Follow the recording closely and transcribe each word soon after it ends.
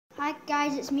Hi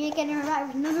guys, it's me again, and we're back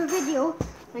with another video.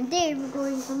 And today we're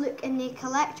going to look in the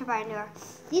collector binder.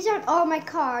 These aren't all my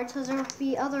cards, because there will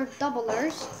be other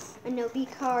doublers, and there'll be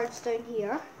cards down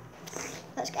here.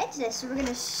 Let's get into this. So we're going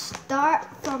to start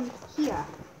from here.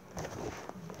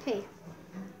 Okay.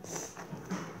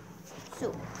 So,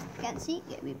 you can't see,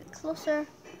 get a wee bit closer.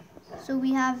 So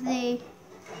we have the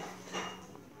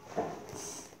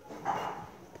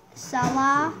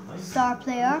Salah, star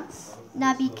player,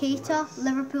 Naby Keita,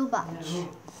 Liverpool badge.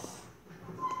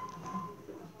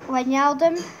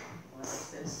 Wijnaldum,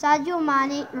 Sadio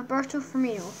Mane, Roberto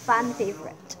Firmino, fan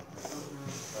favourite.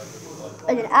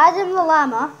 And then Adam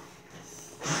Lallana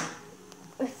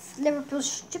with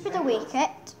Liverpool's stupid away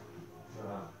kit,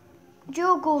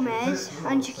 Joe Gomez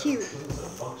and Shaqiri.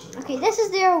 Okay, this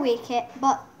is their away kit,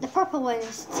 but the purple one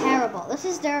is terrible. This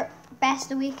is their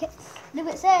best away kit. Look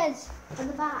what it says on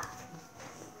the back.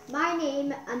 My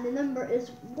name and the number is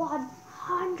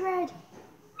 100.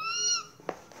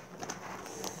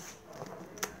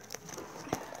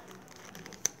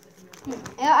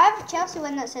 I have a Chelsea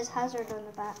one that says Hazard on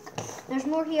the back. There's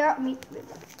more here.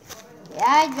 Yeah,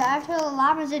 I have the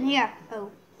llamas in here.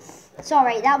 Oh,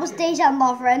 sorry, that was Dejan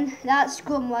Lovren. That's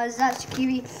Gomez. That's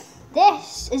Shaqiri.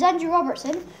 This is Andrew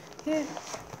Robertson, who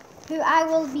I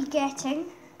will be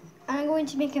getting, and I'm going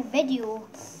to make a video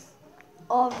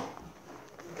of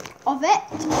it.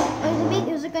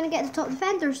 Who's going to get the top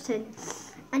defenders to?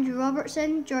 Andrew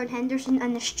Robertson, Jordan Henderson,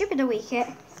 and the stupid away kit,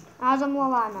 Adam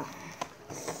Lallana.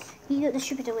 He got the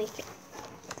stupid away kit.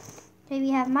 Okay,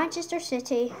 we have Manchester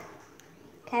City,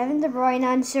 Kevin De Bruyne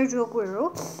and Sergio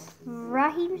Aguero,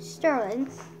 Raheem Sterling,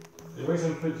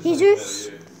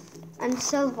 Jesus, and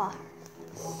Silva.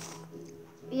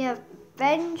 We have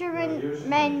Benjamin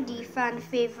Mendy, fan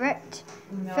favourite,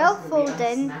 Phil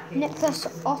Foden, Nicholas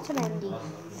Otamendi.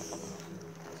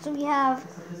 So we have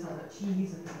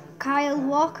Kyle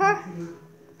Walker,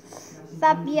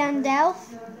 Fabian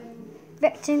Delph,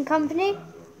 Victor Company,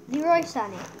 Leroy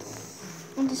Sané.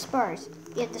 And the Spurs.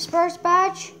 You have the Spurs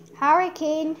badge, Harry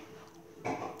Kane,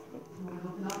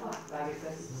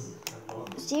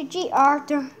 CG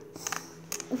Arthur,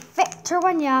 Victor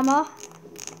Wanyama,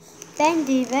 Ben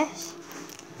Davis,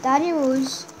 Danny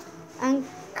Rose, and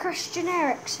Christian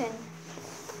Eriksen.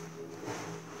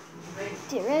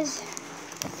 There is.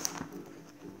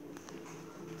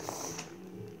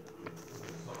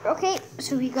 Okay,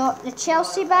 so we got the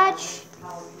Chelsea badge.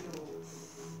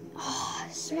 Oh,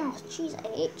 it smells cheese. I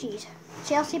hate cheese.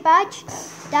 Chelsea badge,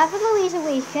 David Luiz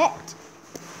away kit,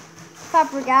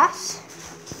 Fabregas,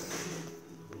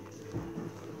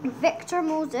 Victor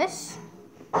Moses,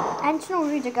 Antonio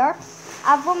Rudiger,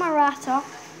 Alvaro Morata,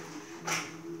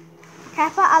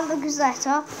 Kepa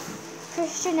Arrizabalaga,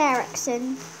 Christian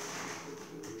Eriksen,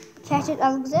 Cedric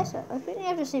Alexander. I think they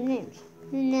have the same names.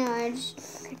 No, I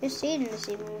just saying the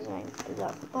same names.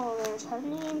 Like footballers have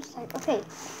names. Okay,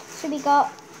 so we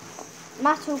got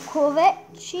Mato Kovac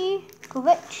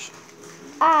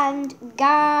and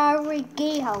Gary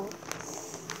Cahill.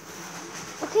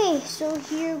 Okay, so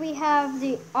here we have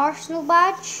the Arsenal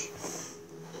badge,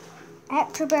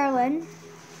 Hector Bellerin.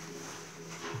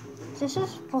 This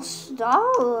is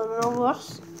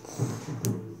Postalos,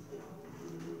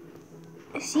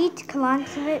 Sead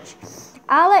Kalankovic,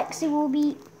 Alex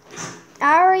Iwobi,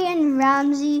 Arian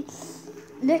Ramsey,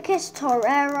 Lucas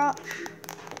Torreira,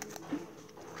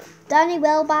 Danny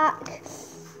Welbeck,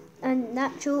 and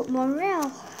Nacho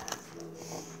Monreal.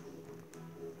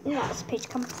 Now this page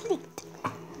complete.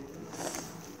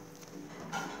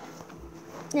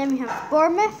 Then we have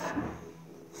Bournemouth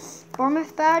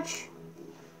badge,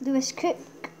 Lewis Cook,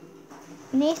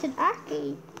 Nathan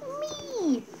Ake,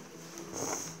 me,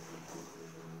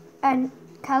 and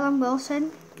Callum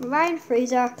Wilson, Ryan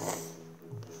Fraser,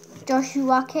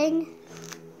 Joshua King,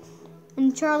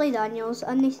 and Charlie Daniels,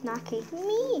 and Nathan Ake,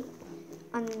 me,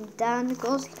 and Dan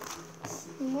Gosling.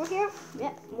 More here?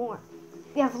 Yeah, more.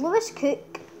 We have Lewis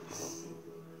Cook,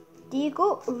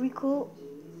 Diego Rico,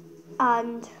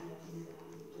 and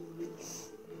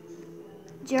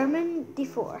German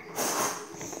Defoe.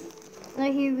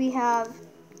 Now here we have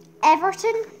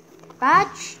Everton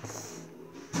badge,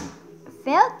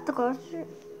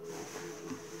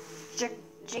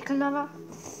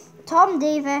 Tom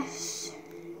Davis,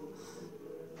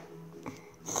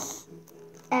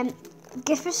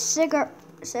 Giffus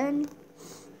Sigurdsson,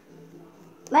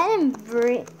 Lennon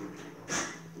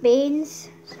Baines,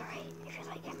 sorry if you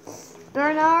like it,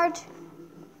 Bernard,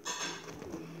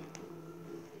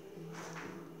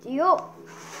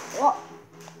 what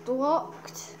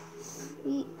blocked?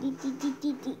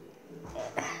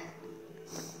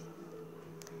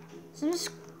 So just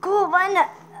go on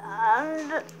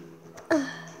and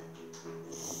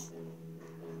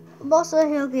Bossa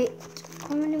Hillgate.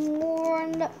 How many more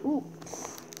on that? Ooh.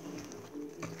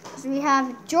 So we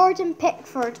have Jordan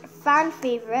Pickford, fan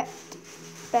favourite,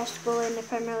 best goalie in the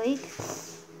Premier League.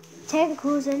 Ted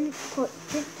Cousin,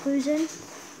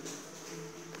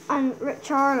 and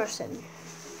Richarlison.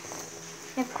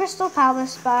 We have Crystal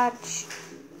Palace badge,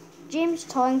 James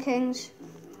Tonkins,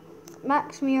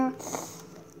 Max Muir,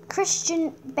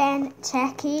 Christian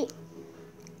Benteke,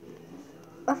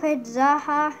 Wilfried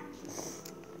Zaha,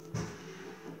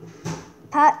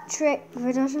 Patrick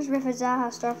Vidal, Wilfried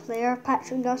Zaha, star player,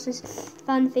 Patrick Doss's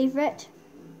fan favourite,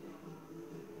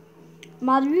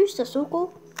 Marius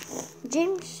Sissoko,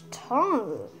 James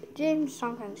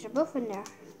Tonkins, they're both in there.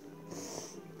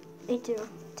 Need to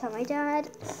tell my dad.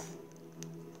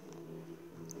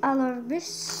 Alaris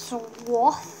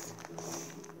Swath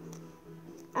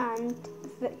and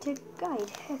Victor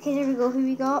Guide. Okay, there we go. Who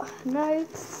we got now?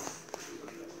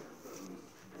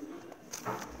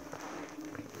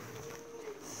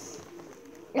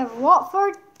 We have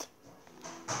Watford,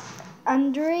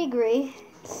 Andre Gray,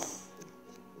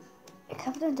 a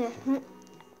couple of different,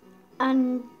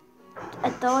 and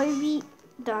Adobe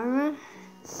Dharma,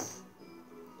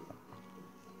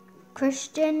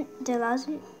 Christian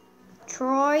Delazin,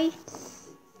 Troy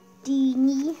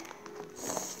Deeney,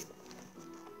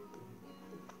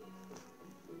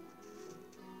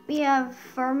 we have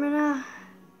Firmina,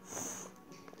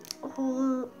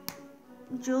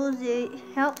 Jose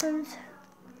Helpins,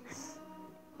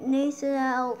 Nathan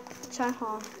L.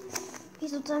 Chanhon.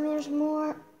 Please don't tell me there's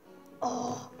more.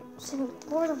 Oh, I'm so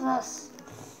bored of this.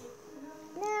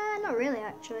 Nah, not really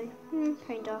actually.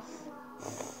 Kind of.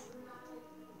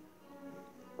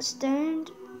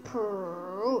 Stand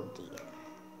Prodi.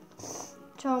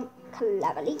 Tom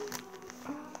Cleverley.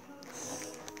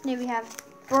 Then we have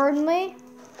Burnley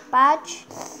badge,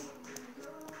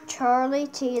 Charlie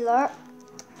Taylor,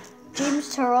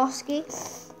 James Tarowski,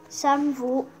 Sam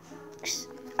Vokes,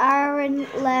 Aaron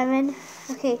Lemon.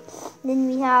 Okay, then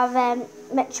we have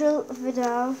Mitchell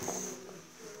Vidal,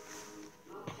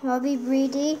 Robbie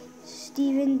Brady,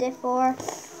 Stephen Defoe,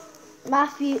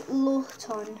 Matthew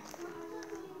Lowton,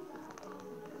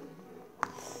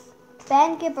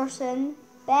 Ben Giberson,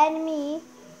 Ben Mee,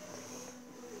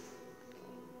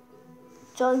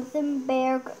 Jonathan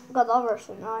Berg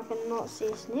Godolverson. I cannot say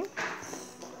his name.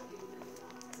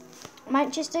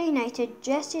 Manchester United,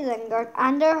 Jesse Lingard,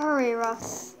 Ander Herrera,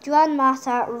 Juan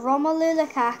Mata, Romelu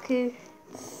Lukaku,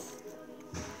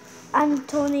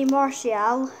 Anthony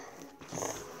Martial,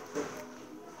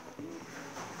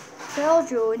 Phil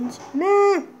Jones,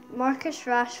 Marcus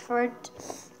Rashford,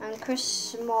 and Chris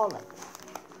Smalling,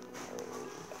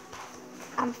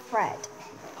 and Fred.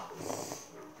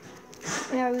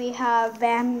 There we have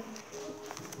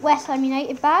West Ham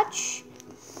United badge,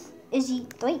 Izzy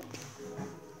Blake,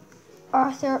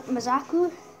 Arthur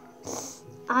Mazaku,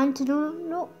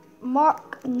 Antonio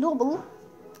Mark Noble,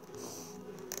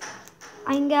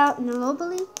 Ainga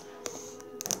Nlobely,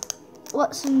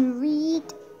 Watson Reed,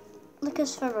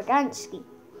 Lucas Fabragansky.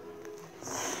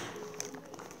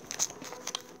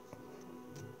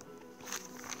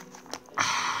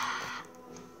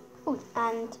 Oh,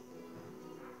 and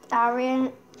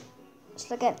Arian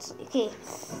Slagetsky. Okay,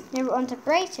 now we're on to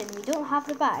Brighton. We don't have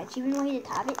the badge, even though he did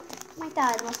have it. My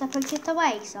dad must have put it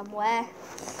away somewhere.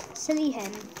 Silly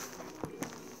him.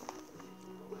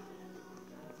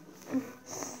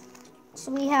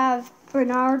 So we have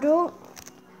Bernardo,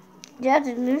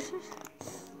 Jadon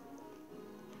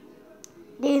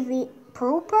David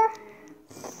Proper,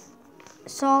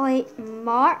 Solly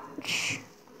March.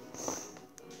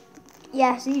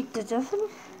 Yes, he did it.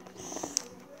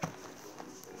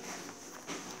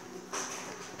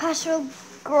 Pascal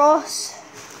Gross,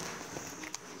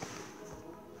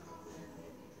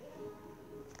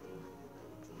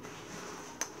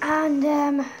 and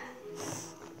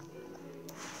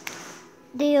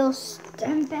Dale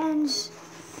Stempens,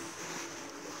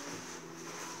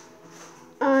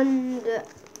 and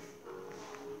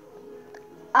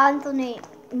Anthony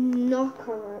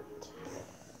Knockout.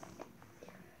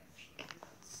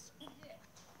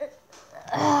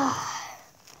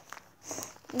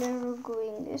 Now we're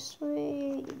going this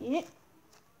way. Yep.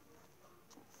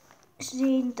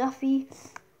 Zane Duffy,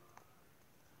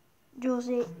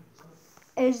 Jose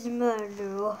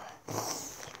Esmeralda,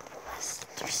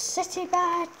 Leicester City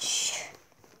badge,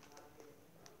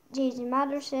 Jason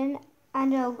Madison,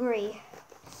 and El Gray.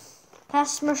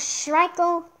 Kasper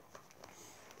Schmeichel,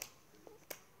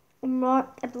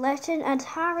 Mark Ebleton, and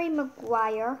Harry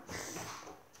Maguire.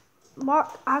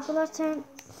 Mark Agleton,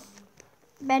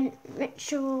 Ben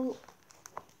Mitchell,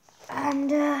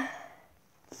 and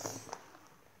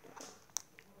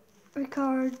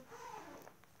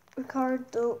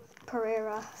Ricardo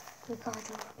Pereira.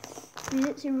 Read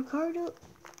it to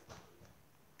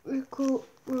Rico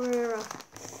Pereira.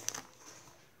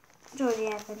 Johnny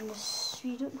Evans.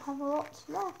 We don't have a lot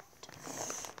left.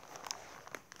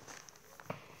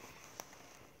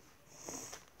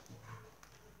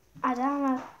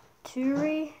 Adama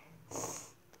Toure.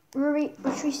 Rui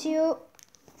Patricio.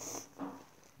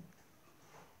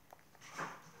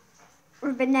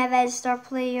 Ruben Neves, star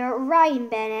player. Ryan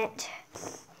Bennett.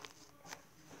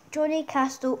 Johnny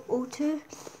Castro O2.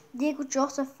 Diego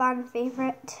Jota, fan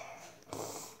favourite.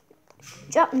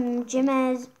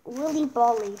 Jimenez, Willy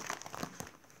Bolly.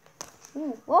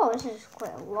 Ooh, whoa, this is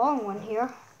quite a long one here.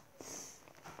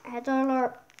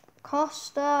 Header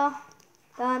Costa,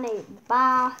 Danny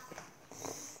Bath,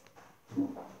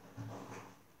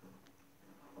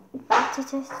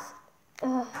 Batitis,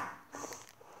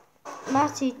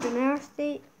 Matty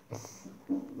Donerthi,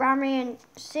 Ramian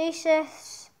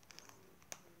Sasis,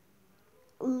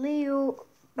 Leo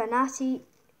Banati,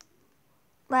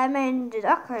 Lemon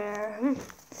Deducker.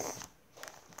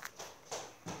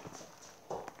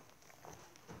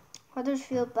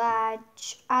 Huddersfield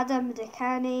badge, Adam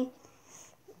Decani,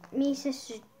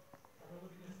 Mrs.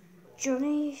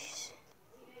 Johnny's,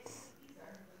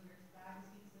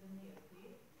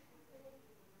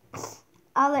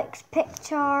 Alex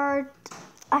Picchard,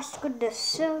 Ashton the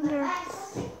Cylinder,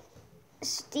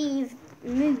 Steve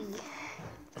Moody,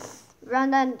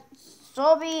 Brandon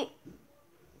Sobby,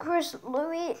 Chris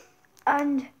Louis,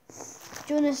 and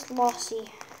Jonas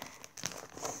Lossie.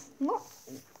 What?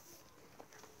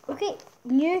 Okay,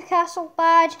 Newcastle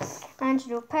badge,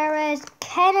 Angelo Perez,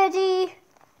 Kennedy,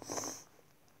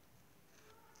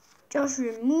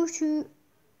 Joshua Mutu,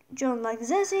 John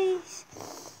Lagzizis,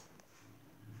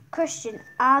 Christian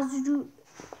Azu,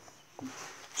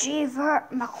 Javer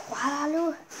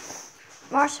Makwalalu,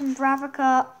 Martin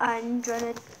Bravaca, and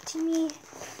Jonah Timmy,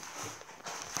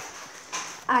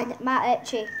 and Matt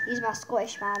Itchy. He's my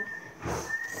Scottish man.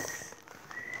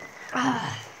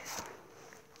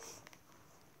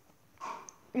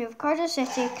 We have Cardiff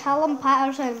City, Callum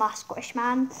Patterson, my Scottish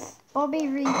man, Bobby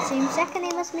Reid, same second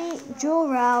name as me, Joe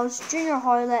Rouse, Junior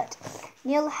Hoylett,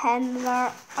 Neil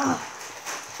Hendler,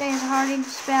 guys are hard to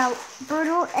spell,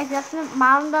 Bruno Executive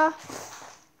Manda,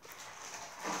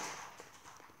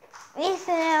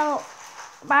 Ethel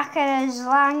Baccaras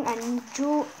Lang, and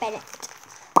Joe Bennett.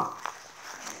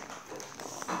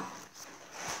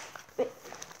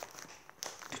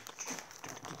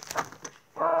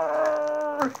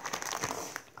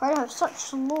 Cardiff have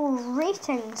such low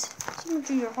ratings. Some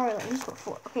Junior Hoylett, he's got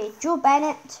 4. Okay, Joe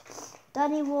Bennett,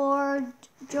 Danny Ward,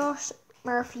 Josh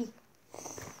Murphy.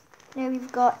 Now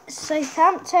we've got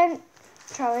Southampton,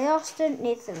 Charlie Austin,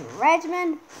 Nathan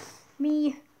Redmond,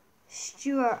 me,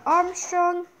 Stuart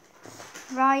Armstrong,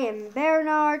 Ryan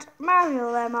Bernard,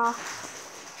 Mario Lema,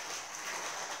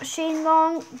 Shane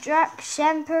Long, Jack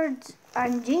Shepard,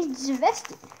 and James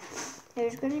Vesti.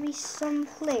 There's going to be some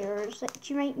players that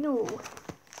you might know.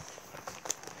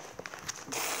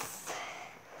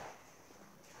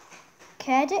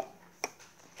 Kedic,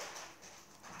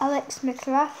 Alex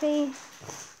McCraffy,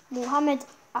 Mohamed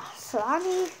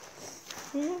Aslani,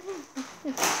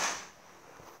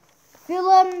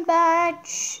 Fulham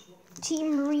badge,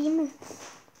 Team Ream,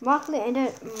 Mark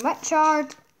Linden,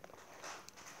 Richard,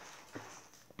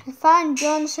 Fan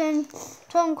Johnson,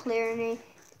 Tom Clearney,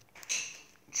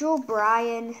 Joe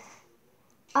Bryan,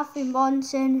 Alfie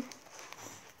Monson,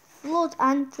 Lord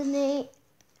Anthony,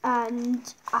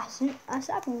 and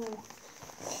Asabu.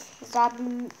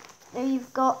 Now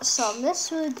you've got some.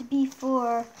 This would be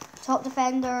for top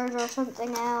defenders or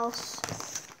something else.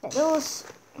 But those,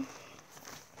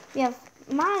 we have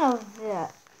man of the.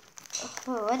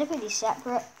 Oh, why did we be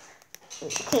separate?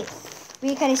 Okay,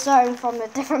 we kind of starting from a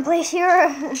different place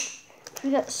here.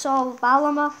 We got Saul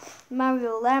Balama,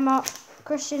 Mario Lema,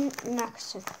 Christian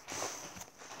Nixon,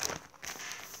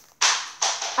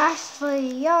 Ashley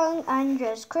Young,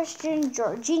 Andres Christian,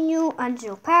 Jorginho,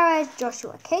 Angelo Perez,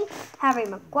 Joshua King, Harry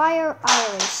Maguire,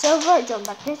 Aaron Silver, John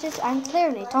Baptiste, and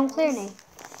Tom Clearney.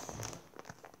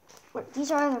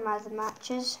 These are other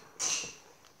matches.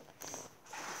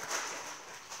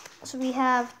 So we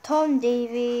have Tom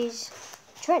Davies,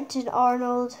 Trenton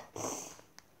Arnold,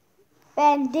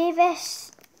 Ben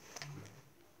Davis,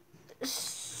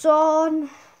 Son,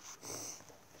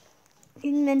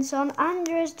 Minson,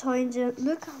 Andres Townsend,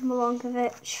 Luka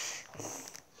Milankovic,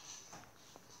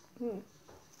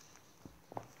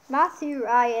 Matthew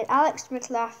Ryan, Alex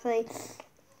McLaughlin,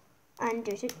 and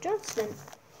Joseph Johnston.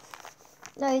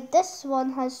 Now this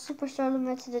one has Superstar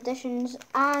limited editions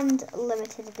and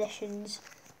limited editions.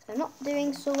 They're not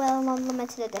doing so well in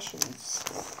unlimited editions.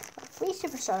 3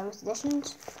 superstar limited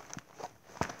editions.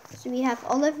 So we have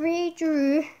Olivier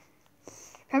Giroud,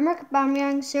 Pierre-Emerick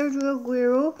Aubameyang, Sergio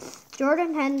Aguero,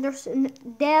 Jordan Henderson,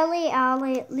 Dele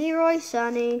Alli, Leroy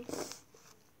Sané,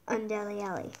 and Dele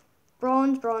Alli.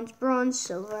 Bronze, bronze, bronze,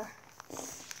 silver.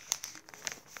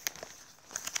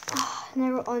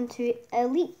 Now we're on to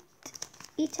elite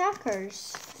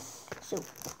attackers. So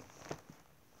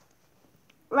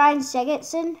Ryan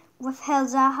Sigurdsson, Rafael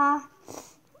Zaha,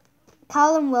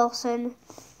 Callum Wilson,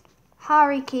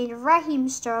 Harry Kane, Raheem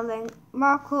Sterling,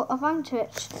 Marco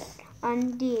Ivankovic,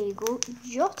 and Diego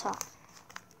Jota.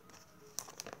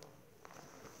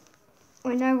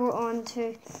 And now we're on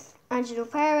to Angelo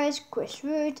Perez, Chris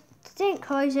Wood,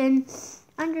 Steenhuisen,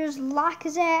 Andres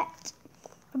Lacazette,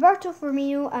 Roberto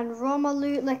Firmino, and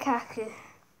Romelu Lukaku.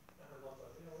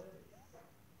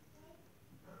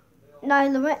 Now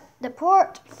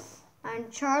Laporte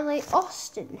and Charlie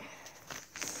Austin.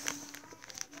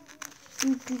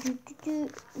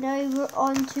 Now we're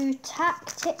on to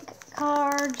tactic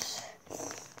cards.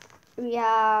 We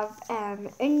have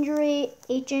injury,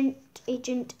 agent,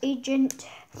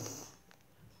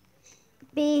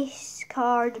 base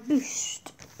card,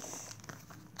 boost.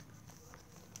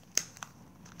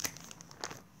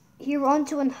 Here we're on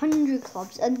to 100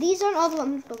 clubs, and these aren't all the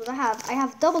 100 clubs I have. I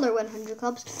have double or 100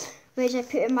 clubs, which I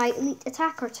put in my elite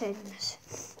attacker teams.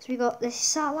 So we got this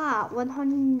Salah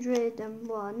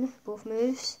 101, both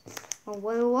moves, on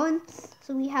 101.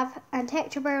 So we have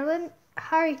Hector Bellerin,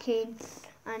 Harry Kane,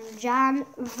 and Jan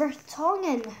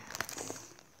Vertonghen.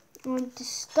 On to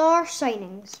star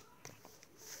signings.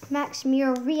 Max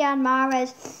Meyer, Riyad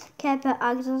Mahrez, Kepa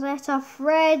Arrizabalaga,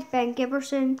 Fred, Ben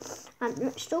Giberson, and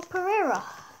Risto Pereira.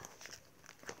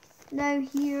 Now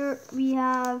here we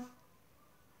have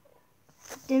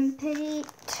Dembele.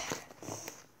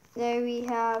 Now we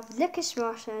have Lucas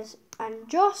Martinez and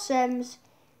Josh Sims,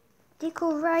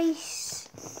 Deco Rice,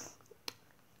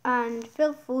 and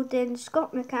Phil Foden,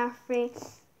 Scott McCaffrey,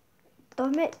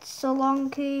 Domit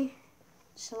Solanke.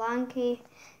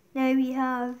 Now we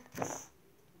have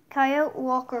Kyle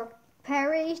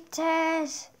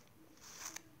Walker-Peters,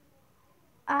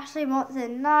 Ashley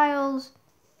Moulton-Niles,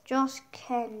 Josh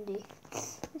Kennedy.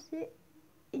 Is it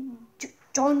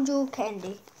John Joe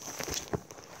Kennedy?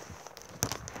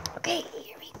 Okay,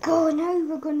 here we go. Now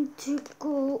we're going to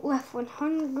go with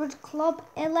 100 Club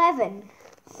 11.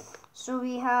 So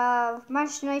we have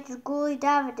Manchester United goalie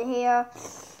David De Gea,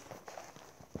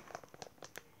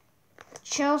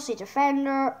 Chelsea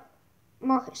defender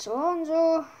Marcus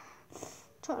Alonso,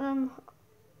 Tottenham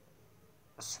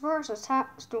Spurs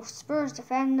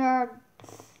defender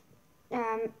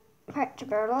Hector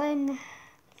Bellerin,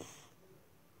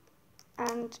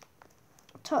 and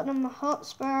Tottenham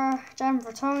Hotspur Jan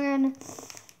Vertonghen,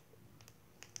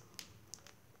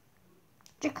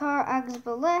 Jakar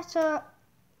Arrizabalaga.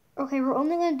 Okay, we're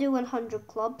only going to do 100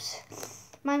 clubs.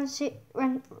 Man City,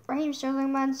 Raheem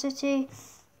Sterling, Man City,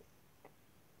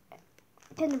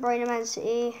 Kevin De Bruyne, Man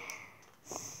City,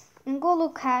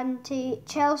 N'Golo Kante,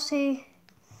 Chelsea,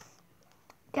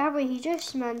 Gabriel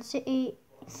Jesus, Man City,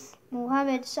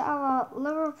 Mohamed Salah,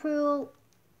 Liverpool,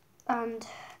 and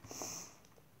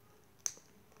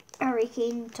Harry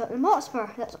Kane, Tottenham Hotspur.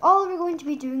 That's all we're going to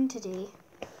be doing today.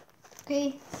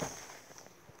 Okay.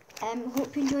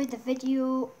 Hope you enjoyed the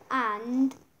video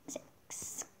and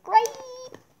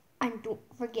subscribe, and don't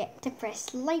forget to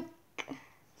press like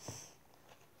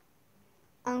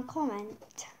and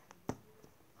comment.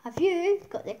 Have you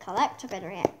got the collector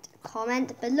winner yet?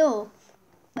 Comment below.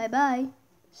 Bye bye.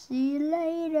 See you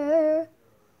later.